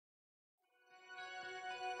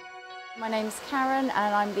My name's Karen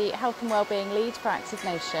and I'm the Health and Wellbeing Lead for Active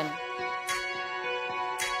Nation.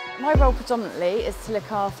 My role predominantly is to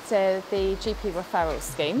look after the GP referral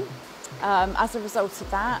scheme. As a result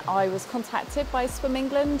of that, I was contacted by Swim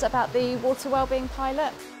England about the water wellbeing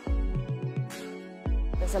pilot.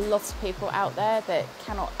 There's a lot of people out there that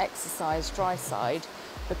cannot exercise dry side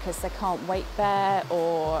because they can't weight bear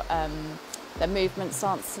or their movements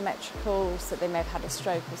aren't symmetrical, so they may have had a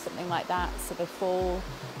stroke or something like that, so they fall.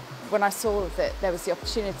 When I saw that there was the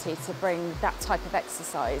opportunity to bring that type of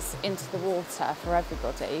exercise into the water for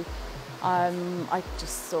everybody, I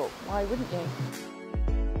just thought, why wouldn't you?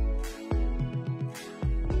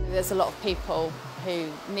 There's a lot of people who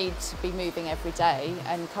need to be moving every day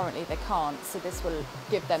and currently they can't, so this will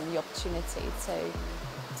give them the opportunity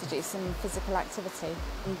to do some physical activity.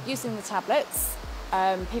 And using the tablets,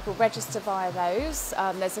 people register via those.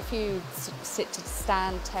 There's a few sit to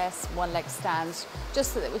stand tests, one leg stands,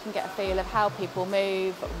 just so that we can get a feel of how people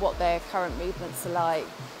move, what their current movements are like,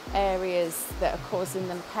 areas that are causing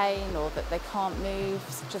them pain or that they can't move,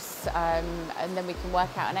 and then we can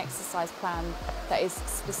work out an exercise plan that is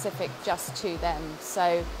specific just to them.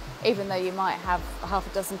 So even though you might have half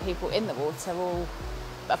a dozen people in the water all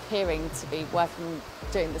appearing to be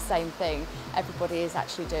doing the same thing, everybody is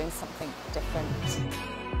actually doing something different.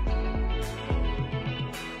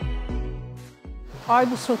 I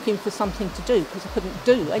was looking for something to do because I couldn't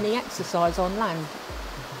do any exercise on land.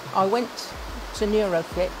 I went to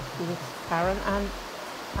NeuroFit with Karen and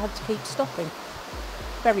I had to keep stopping.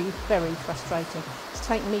 Very, very frustrating. It's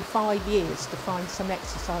taken me 5 years to find some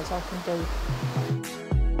exercise I can do.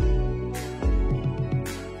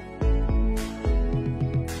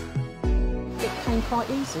 Quite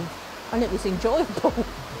easy and it was enjoyable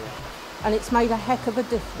and it's made a heck of a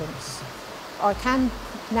difference. I can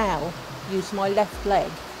now use my left leg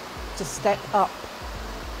to step up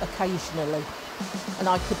occasionally and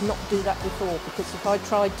I could not do that before because if I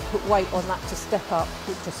tried to put weight on that to step up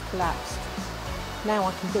it just collapsed. Now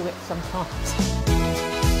I can do it sometimes.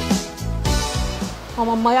 I'm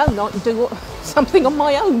on my own, I can do something on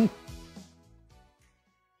my own.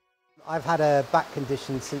 I've had a back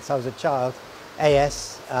condition since I was a child.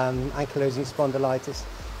 AS, ankylosing spondylitis.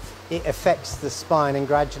 It affects the spine and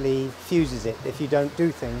gradually fuses it if you don't do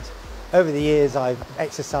things. Over the years I've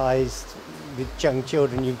exercised with young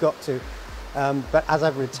children, you've got to, but as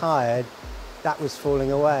I've retired that was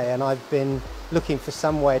falling away and I've been looking for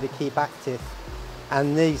some way to keep active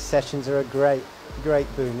and these sessions are a great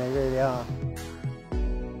boon, they really are.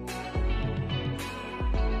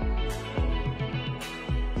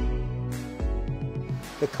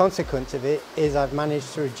 The consequence of it is I've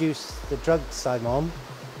managed to reduce the drugs I'm on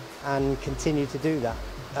and continue to do that,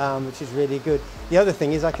 which is really good. The other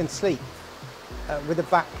thing is I can sleep. With a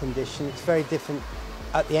back condition, it's very different.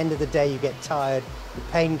 At the end of the day, you get tired, the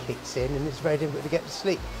pain kicks in, and it's very difficult to get to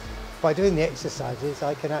sleep. By doing the exercises,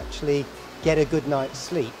 I can actually get a good night's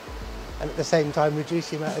sleep and at the same time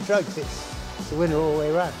reduce the amount of drugs. It's a winner all the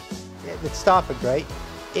way around. Yeah, the staff are great.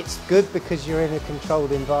 It's good because you're in a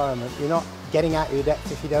controlled environment. You're not getting out of your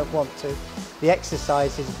depth if you don't want to. The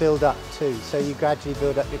exercises build up too, so you gradually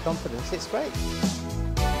build up your confidence. It's great.